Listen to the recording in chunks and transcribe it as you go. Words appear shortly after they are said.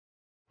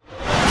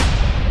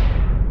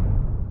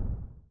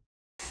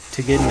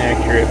To get an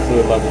accurate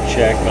fluid level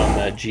check on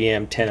the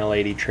GM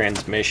 10L80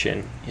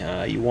 transmission,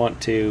 you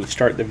want to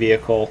start the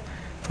vehicle,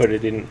 put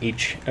it in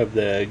each of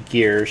the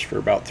gears for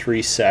about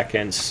 3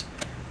 seconds,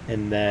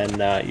 and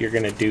then you're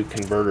going to do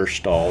converter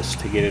stalls.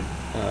 To get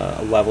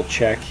a level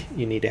check,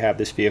 you need to have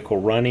this vehicle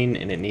running,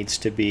 and it needs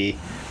to be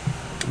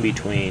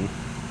between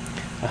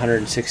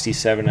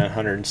 167 and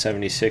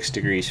 176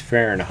 degrees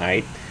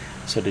Fahrenheit.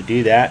 So to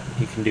do that,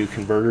 you can do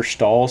converter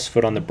stalls,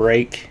 foot on the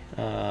brake,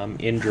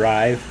 in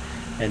drive,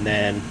 and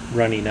then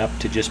running up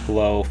to just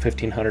below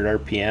 1500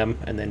 RPM,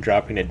 and then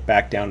dropping it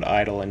back down to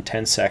idle in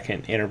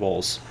 10-second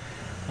intervals,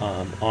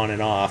 on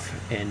and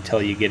off,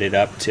 until you get it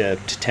up to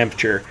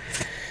temperature.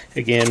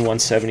 Again,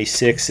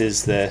 176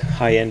 is the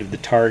high end of the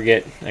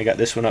target. I got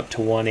this one up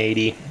to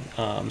 180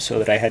 so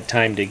that I had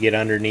time to get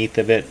underneath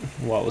of it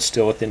while it was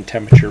still within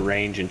temperature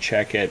range and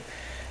check it.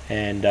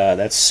 And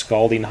that's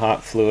scalding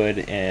hot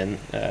fluid and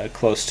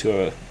close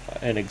to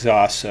an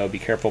exhaust, so be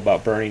careful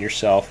about burning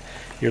yourself.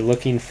 You're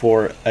looking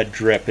for a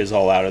drip is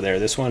all out of there.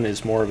 This one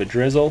is more of a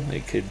drizzle.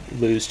 It could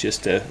lose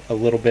just a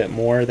little bit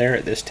more there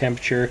at this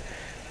temperature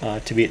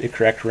to be at the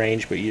correct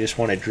range, but you just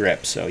want a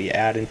drip. So you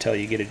add until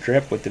you get a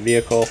drip with the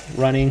vehicle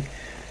running,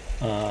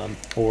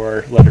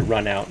 or let it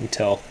run out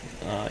until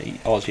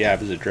all you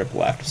have is a drip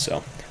left.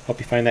 So hope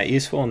you find that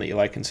useful and that you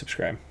like and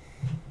subscribe.